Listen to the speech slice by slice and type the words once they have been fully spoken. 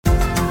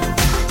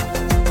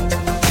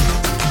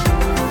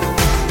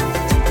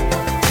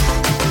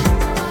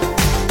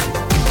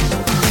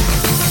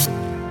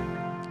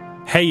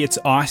Hey, it's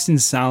Austin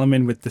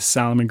Solomon with the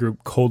Solomon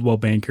Group Coldwell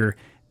Banker.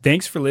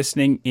 Thanks for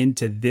listening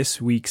into this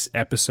week's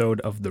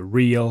episode of The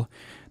Real,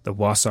 the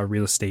Wausau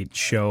Real Estate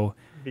Show.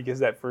 Because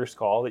that first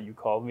call that you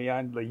called me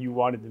on, like you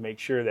wanted to make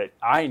sure that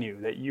I knew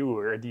that you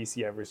were a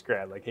DC Everest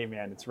grad. Like, hey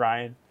man, it's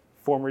Ryan,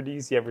 former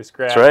DC Everest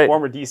grad, That's right.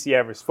 Former DC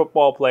Everest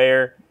football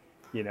player,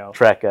 you know.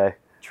 Track guy.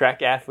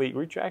 Track athlete.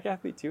 Were you a track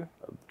athlete too?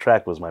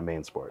 Track was my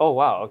main sport. Oh,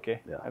 wow. Okay.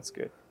 Yeah. That's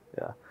good.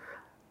 Yeah.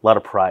 A lot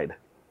of pride.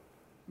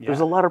 Yeah.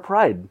 There's a lot of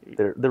pride.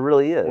 There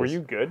really is. Were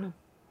you good?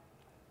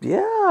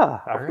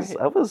 Yeah. Right.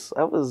 I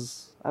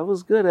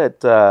was good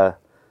at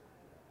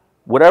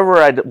whatever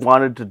I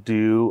wanted to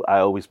do. I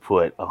always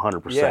put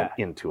 100%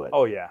 into it.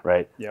 Oh yeah.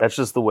 Right. Yep. That's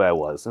just the way I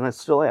was, and I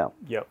still am.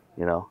 Yep.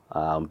 You know.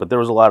 But there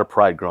was a lot of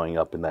pride growing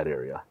up in that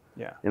area.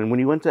 Yeah. And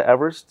when you went to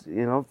Everest,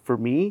 you know, for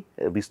me,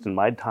 at least in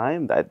my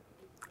time,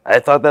 I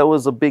thought that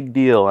was a big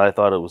deal. I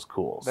thought it was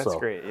cool. That's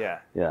great, yeah.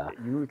 Yeah.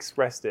 You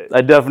expressed it.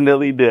 I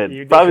definitely did.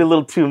 You did. Probably a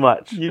little too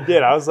much. You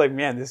did. I was like,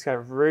 man, this guy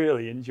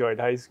really enjoyed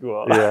high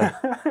school.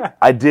 Yeah.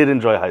 I did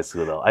enjoy high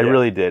school, though. I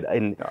really did.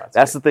 And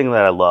that's the thing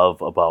that I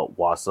love about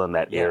Wausau and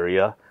that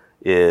area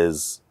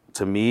is,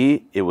 to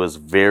me, it was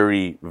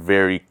very,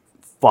 very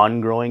fun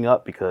growing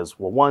up because,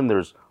 well, one,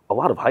 there's a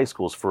lot of high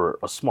schools for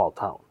a small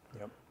town,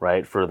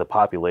 right? For the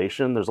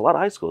population, there's a lot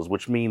of high schools,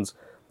 which means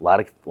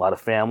a lot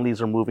of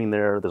families are moving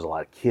there. There's a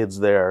lot of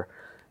kids there.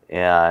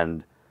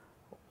 And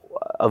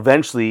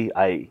eventually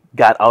I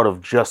got out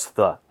of just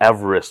the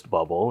Everest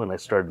bubble and I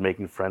started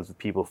making friends with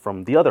people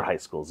from the other high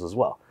schools as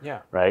well.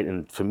 Yeah. Right?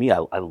 And to me,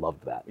 I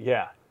loved that.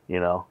 Yeah.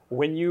 You know?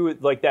 When you,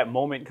 like, that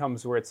moment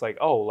comes where it's like,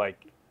 oh,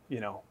 like,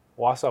 you know,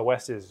 Wausau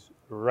West is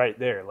right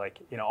there. Like,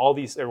 you know, all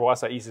these, or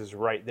Wausau East is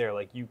right there.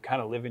 Like, you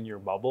kind of live in your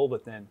bubble,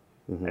 but then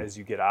as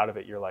you get out of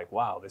it, you're like,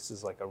 wow, this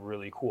is like a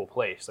really cool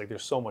place. Like,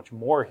 there's so much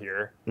more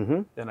here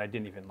than I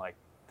didn't even like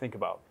think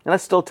about. And I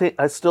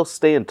still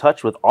stay in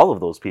touch with all of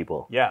those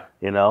people. Yeah.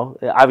 You know,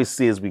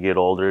 obviously as we get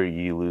older,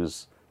 you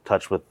lose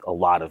touch with a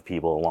lot of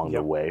people along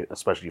the way,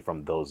 especially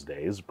from those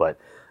days. But,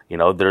 you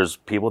know, there's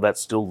people that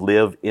still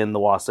live in the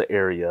Wausau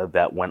area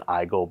that when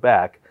I go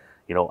back,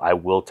 you know, I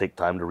will take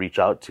time to reach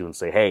out to and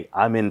say, hey,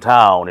 I'm in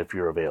town if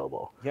you're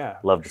available. Yeah.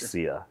 Love to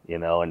see you, you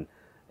know,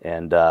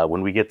 and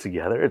when we get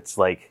together, it's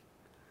like,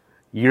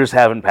 years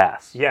haven't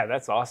passed. Yeah,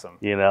 that's awesome.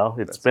 You know,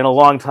 it's been a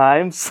long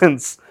time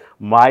since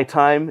my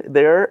time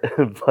there,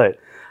 but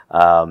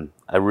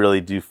I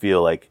really do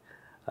feel like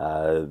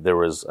there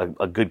was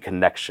a good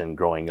connection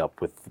growing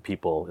up with the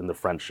people and the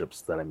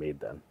friendships that I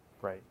made then.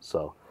 Right.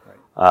 So,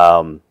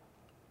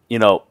 you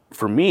know,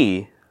 for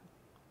me,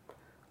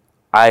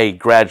 I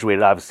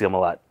graduated. Obviously,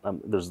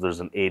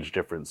 there's an age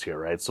difference here,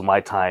 right? So my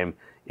time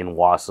in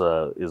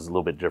Wausau is a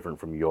little bit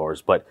different from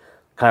yours, but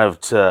kind of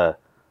to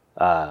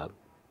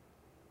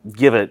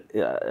give it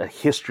a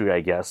history, I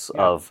guess,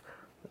 of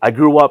I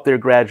grew up there,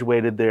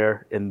 graduated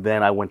there, and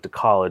then I went to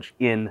college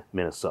in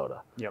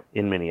Minnesota,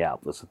 in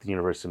Minneapolis at the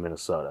University of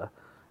Minnesota.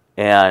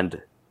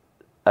 And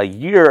a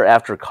year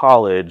after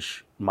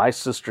college, my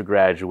sister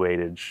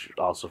graduated,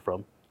 also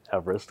from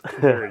Everest.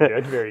 Very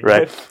good, very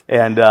right?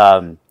 good.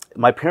 And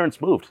my parents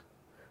moved.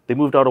 They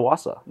moved out of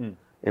Wausau.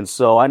 And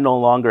so I no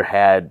longer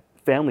had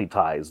family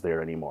ties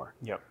there anymore.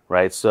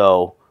 Right?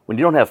 So when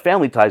you don't have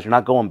family ties, you're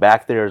not going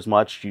back there as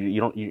much.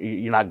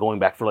 You're not going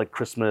back for like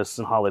Christmas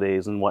and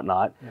holidays and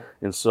whatnot,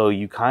 and so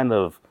you kind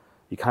of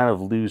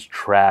lose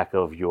track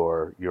of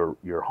your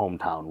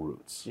hometown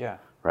roots. Yeah.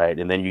 Right.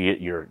 And then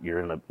you're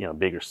in a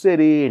bigger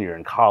city and you're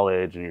in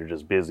college and you're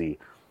just busy.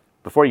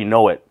 Before you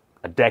know it,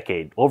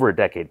 over a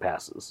decade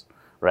passes.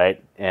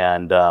 Right.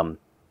 And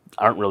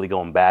aren't really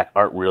going back,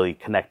 aren't really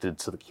connected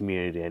to the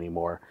community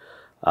anymore.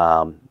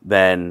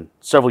 Then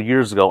several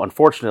years ago,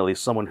 unfortunately,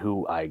 someone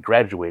who I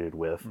graduated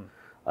with,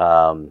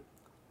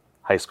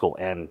 high school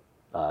and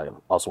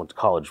also went to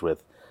college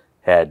with,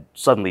 had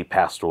suddenly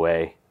passed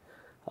away.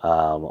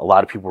 A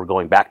lot of people were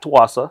going back to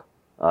Wausau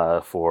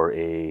for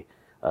a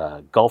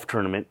golf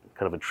tournament,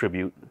 kind of a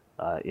tribute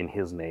in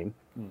his name.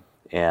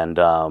 And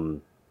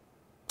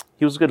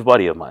he was a good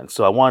buddy of mine,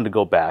 so I wanted to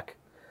go back.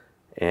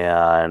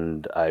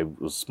 And I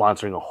was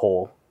sponsoring a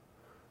hole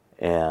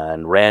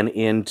and ran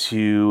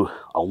into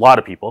a lot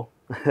of people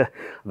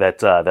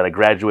that I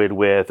graduated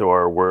with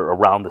or were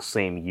around the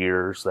same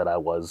years that I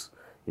was,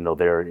 you know,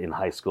 there in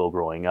high school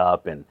growing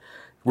up, and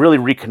really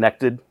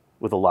reconnected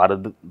with a lot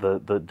of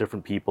the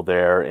different people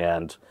there.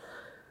 And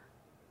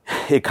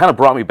it kind of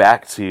brought me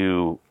back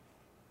to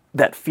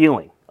that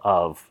feeling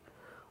of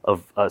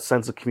a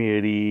sense of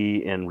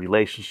community and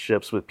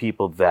relationships with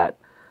people that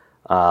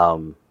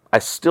I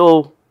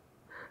still,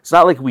 it's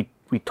not like we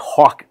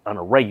talk on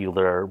a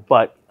regular,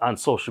 but on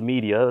social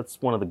media,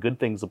 that's one of the good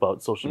things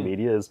about social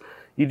media is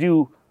you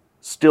do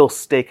still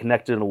stay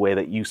connected in a way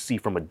that you see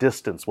from a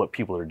distance what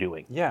people are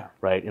doing,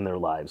 right, in their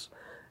lives.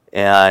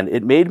 And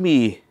it made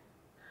me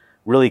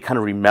really kind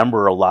of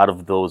remember a lot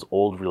of those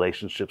old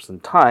relationships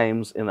and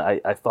times, and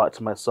I thought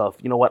to myself,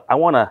 you know what, I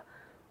want to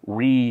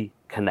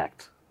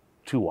reconnect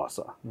to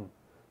Wausau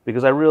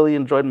because I really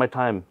enjoyed my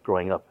time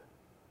growing up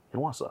in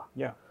Wausau.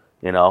 Yeah.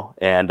 You know,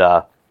 and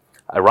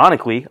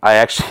ironically, I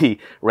actually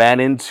ran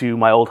into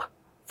my old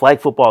flag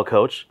football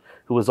coach,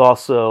 who was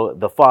also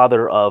the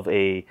father of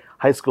a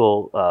high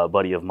school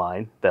buddy of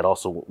mine that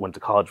also went to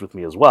college with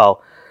me as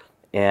well.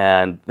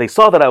 And they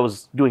saw that I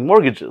was doing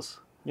mortgages.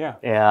 Yeah.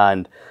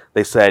 And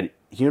they said,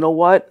 you know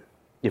what?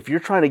 If you're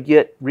trying to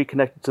get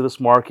reconnected to this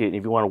market, and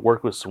if you want to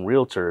work with some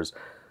realtors,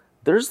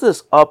 there's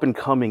this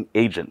up-and-coming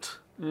agent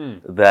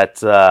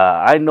that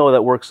I know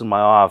that works in my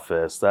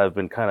office that I've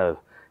been kind of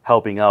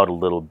helping out a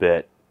little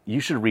bit. You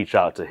should reach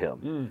out to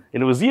him.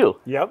 And it was you.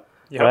 Yep.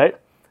 Right?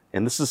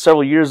 And this is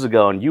several years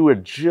ago, and you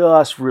had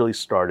just really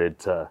started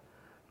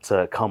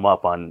to come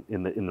up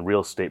in the real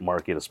estate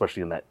market,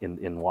 especially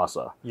in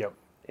Wausau. Yep.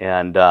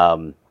 And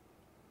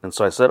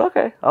so I said,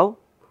 okay,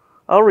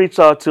 I'll reach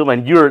out to him.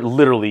 And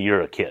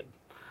you're a kid,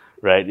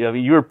 right? I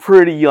mean, you were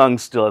pretty young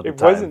still at the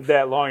time. It wasn't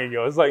that long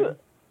ago. It was like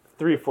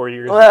 3 or 4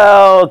 years ago.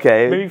 Well,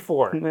 okay. Maybe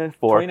 4.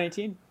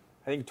 2019?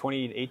 I think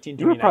 2018, 2019.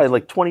 You were probably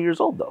like 20 years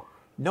old, though.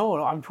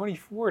 No, I'm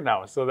 24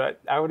 now. So that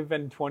I would have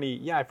been 20.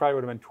 Yeah, I probably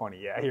would have been 20.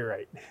 Yeah, you're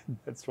right.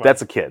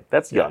 That's a kid.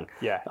 That's young.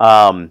 Yeah.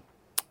 And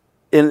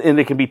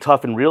it can be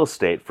tough in real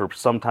estate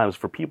sometimes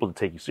for people to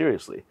take you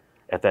seriously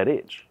at that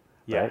age.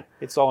 Yeah. Right?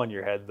 It's all in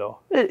your head, though.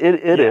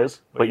 It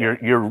is. But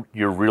you're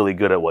really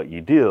good at what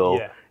you do.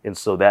 Yeah. And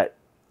so that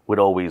would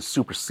always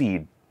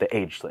supersede the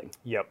age thing.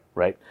 Yep.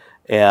 Right?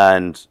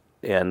 And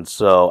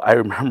so I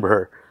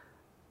remember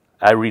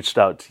I reached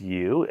out to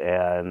you,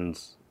 and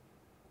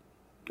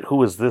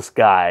who is this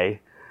guy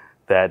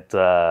that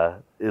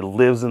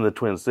lives in the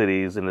Twin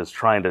Cities and is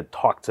trying to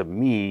talk to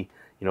me,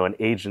 an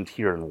agent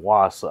here in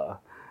Wausau?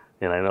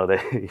 And I know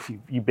that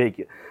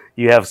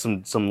you have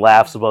some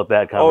laughs about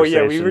that conversation.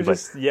 Oh, yeah, we were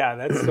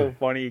that's so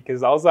funny,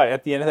 because also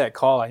at the end of that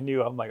call,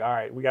 I'm like, all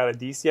right, we got a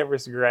DC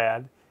Everest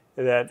grad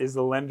that is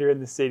the lender in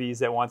the cities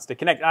that wants to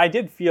connect. And I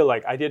did feel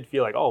like,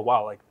 oh,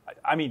 wow, like,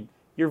 I mean,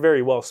 you're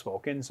very well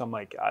spoken, so I'm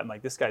like,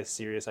 this guy's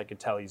serious. I could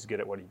tell he's good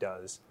at what he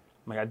does.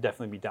 I'm like, I'd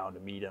definitely be down to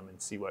meet him and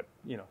see what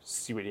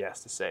he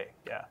has to say.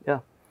 Yeah. Yeah.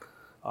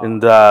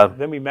 And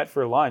then we met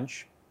for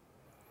lunch,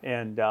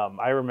 and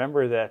I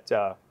remember that.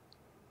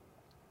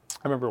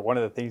 I remember one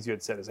of the things you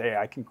had said is, "Hey,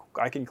 I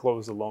can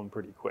close the loan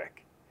pretty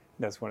quick."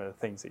 That's one of the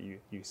things that you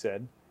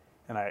said,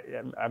 and I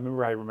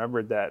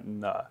remembered that,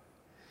 and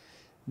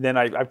then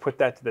I put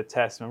that to the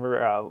test.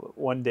 Remember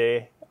one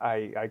day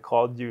I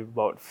called you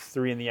about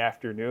 3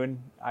 PM.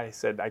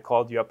 I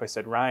called you up. I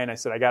said, Ryan,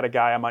 I got a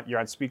guy. You're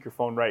on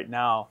speakerphone right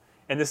now.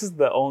 And this is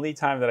the only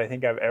time that I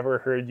think I've ever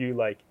heard you,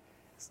 like,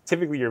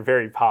 typically you're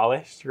very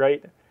polished,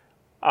 right?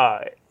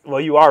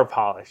 Well, you are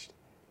polished.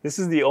 This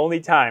is the only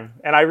time,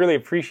 and I really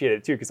appreciate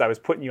it too, because I was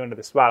putting you under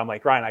the spot. I'm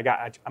like, Ryan,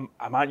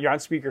 you're on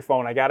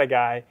speakerphone. I got a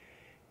guy.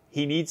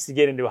 He needs to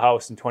get into a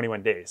house in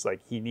 21 days. Like,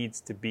 he needs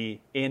to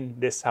be in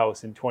this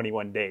house in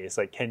 21 days.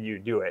 Like, can you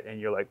do it? And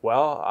you're like,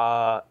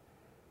 well,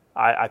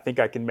 I think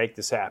I can make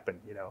this happen,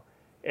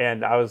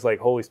 And I was like,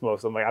 holy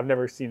smokes. I'm like, I've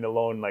never seen the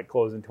loan like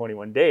close in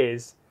 21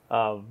 days.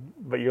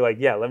 But you're like,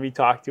 yeah, let me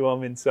talk to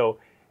him. And so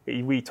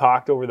we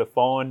talked over the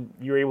phone.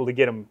 You were able to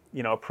get him,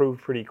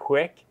 approved pretty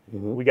quick.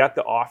 Mm-hmm. We got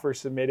the offer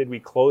submitted. We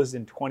closed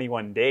in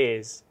 21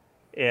 days.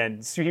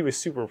 And so he was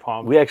super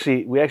pumped. We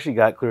actually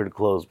got clear to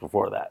close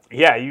before that.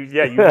 Yeah, you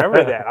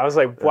remember that. I was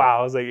like, wow.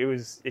 I was like,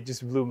 it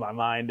just blew my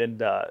mind.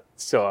 And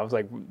so I was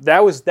like,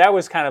 that was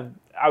kind of,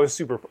 I was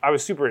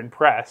super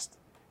impressed.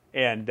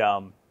 And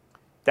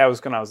that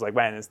was when I was like,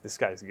 man, this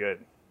guy's good.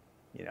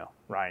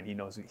 Ryan, he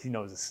knows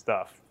his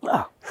stuff.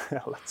 Oh.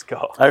 Let's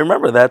go. I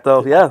remember that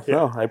though. Yeah.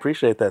 No, I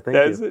appreciate that.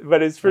 Thank you.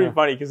 But it's pretty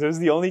funny, because it was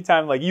the only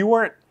time, like, you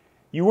weren't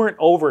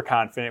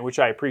overconfident, which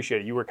I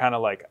appreciated. You were kind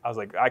of like, I was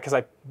like, because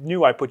I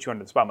knew I put you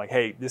under the spot. I'm like,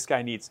 hey, this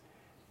guy needs to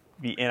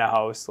be in a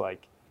house,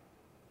 like,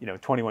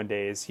 21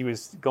 days. He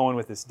was going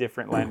with this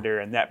different lender,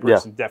 and that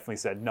person definitely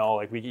said no.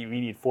 Like, we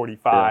need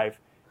 45. Yeah.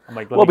 I'm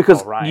like, let me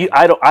call Ryan.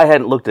 I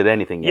hadn't looked at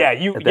anything yet.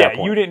 You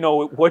didn't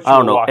know what you were walking into. I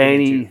don't know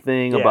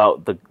anything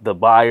about the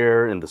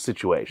buyer and the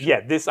situation.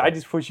 Yeah, I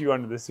just put you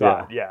under the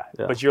spot. Yeah.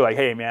 But you're like,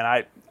 hey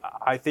man,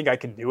 I think I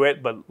can do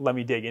it, but let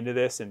me dig into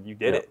this, and you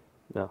did it.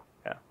 Yeah.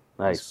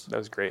 Nice. That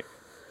was great.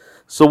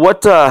 So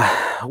what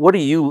do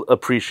you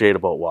appreciate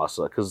about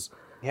Wausau? Because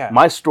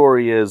my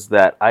story is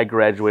that I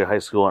graduated high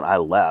school and I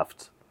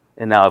left,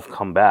 and now I've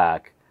come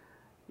back.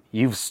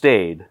 You've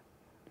stayed.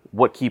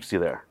 What keeps you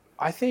there?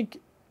 I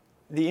think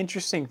the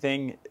interesting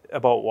thing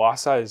about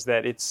Wausau is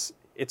that it's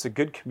a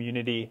good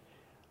community.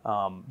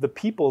 The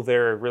people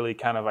there really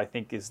kind of, I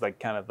think, is like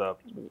kind of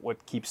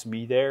what keeps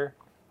me there.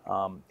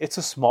 It's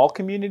a small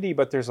community,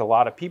 but there's a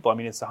lot of people. I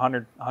mean, it's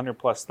 100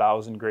 plus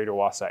thousand greater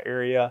Wausau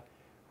area,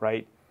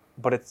 right?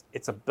 But it's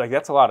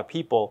that's a lot of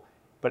people,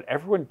 but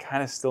everyone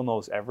kind of still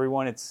knows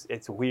everyone.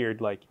 It's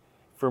weird. Like,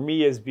 for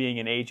me, as being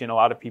an agent, a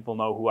lot of people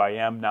know who I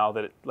am now,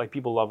 that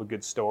people love a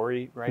good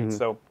story, right? Mm-hmm.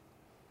 So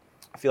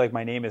I feel like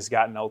my name has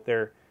gotten out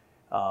there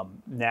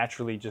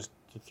naturally just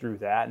through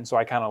that, and so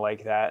I kind of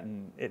like that,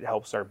 and it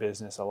helps our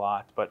business a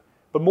lot. But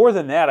more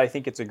than that, I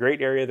think it's a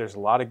great area. There's a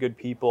lot of good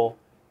people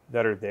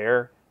that are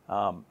there.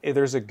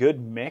 There's a good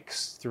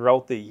mix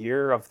throughout the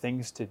year of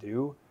things to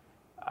do.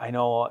 I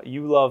know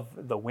you love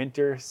the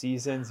winter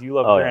seasons. You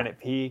love Granite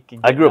Peak.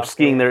 And I grew up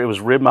skiing there. It was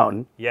Rib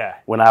Mountain. Yeah.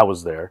 When I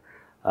was there.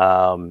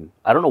 I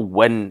don't know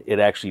when it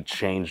actually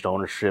changed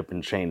ownership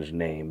and changed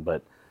name,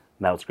 but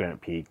now it's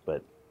Granite Peak.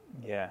 But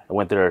yeah, I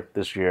went there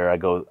this year. I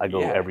go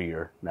every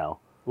year now.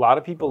 A lot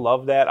of people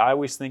love that. I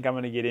always think I'm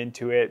going to get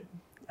into it.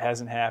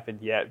 Hasn't happened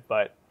yet,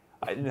 but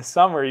in the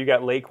summer you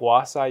got Lake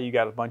Wausau. You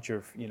got a bunch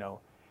of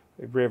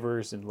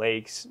rivers and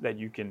lakes that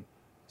you can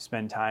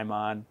spend time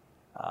on,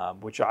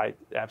 which I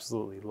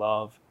absolutely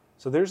love.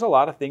 So there's a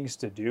lot of things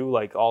to do,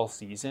 like all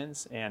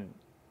seasons, and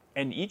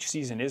each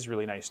season is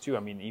really nice too. I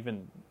mean,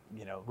 even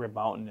Rib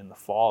Mountain in the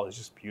fall is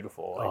just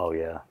beautiful. Oh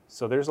yeah.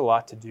 So there's a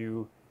lot to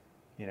do,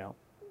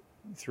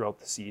 throughout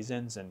the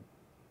seasons,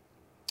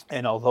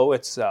 and although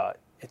it's a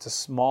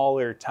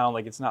smaller town,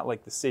 like it's not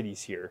like the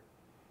cities here,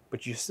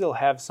 but you still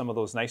have some of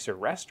those nicer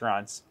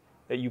restaurants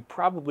that you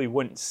probably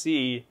wouldn't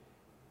see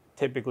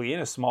typically in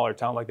a smaller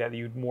town like that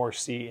you'd more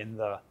see in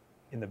the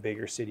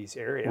bigger cities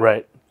area.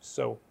 Right.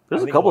 So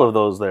there's a couple of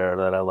those there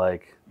that I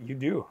like. You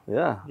do.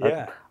 Yeah.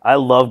 Yeah. I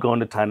love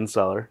going to Tyne and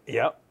Cellar.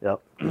 Yep.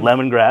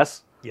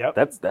 Lemongrass. Yep.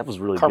 That was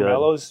really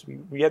Carmelo's,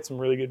 good. We had some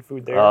really good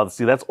food there.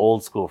 See, that's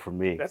old school for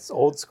me. That's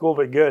old school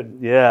but good.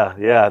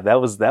 Yeah. That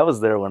was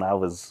there when I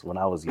was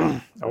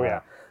young. Oh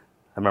yeah.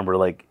 I remember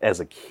like as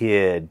a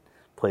kid,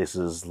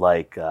 places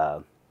like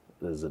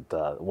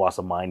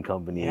Wausau Mine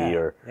Company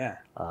or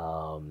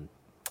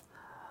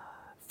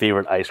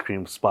favorite ice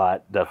cream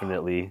spot,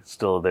 definitely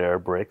still there,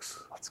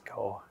 Bricks. Let's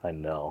go. I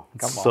know.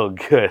 Come it's on. So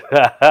good.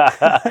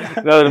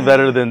 Nothing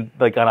better than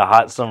like on a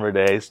hot summer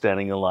day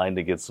standing in line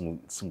to get some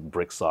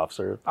Bricks soft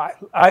serve.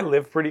 I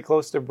live pretty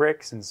close to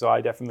Bricks, and so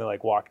I definitely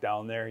like walk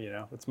down there,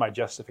 It's my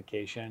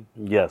justification.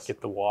 Yes.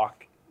 Get the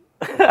walk.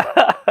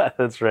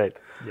 That's right.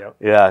 Yep.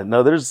 Yeah.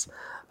 No, there's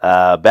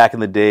back in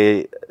the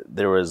day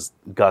there was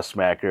Gus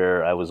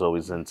Macker. I was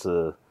always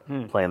into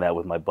playing that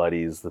with my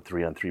buddies, the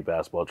 3-on-3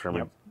 basketball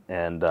tournament. Yep.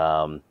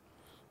 And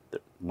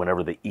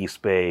whenever the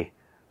East Bay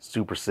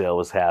Super Sale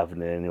was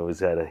happening, you always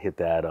had to hit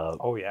that up.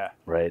 Oh yeah.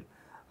 Right.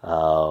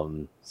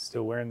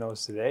 Still wearing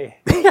those today.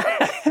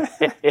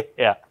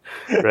 Yeah.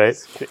 Right.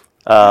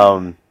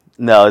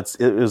 No,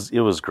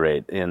 it was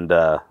great, and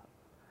I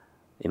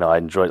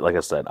enjoyed. Like I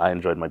said, I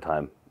enjoyed my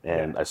time,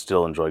 and I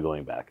still enjoy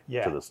going back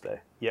to this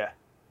day. Yeah.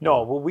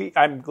 No, well,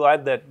 I'm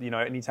glad that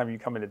anytime you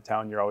come into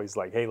town, you're always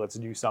like, hey, let's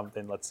do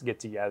something. Let's get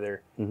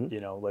together.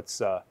 Mm-hmm.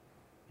 Let's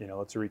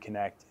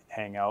reconnect,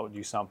 hang out,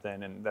 do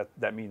something, and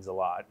that means a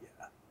lot.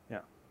 Yeah.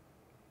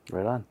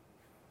 Right on.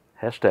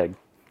 Hashtag.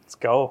 Let's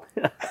go.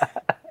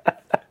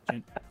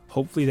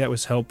 Hopefully that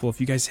was helpful. If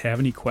you guys have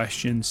any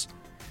questions,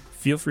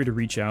 feel free to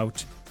reach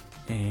out,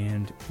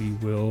 and we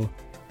will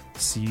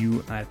see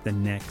you at the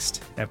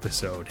next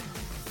episode.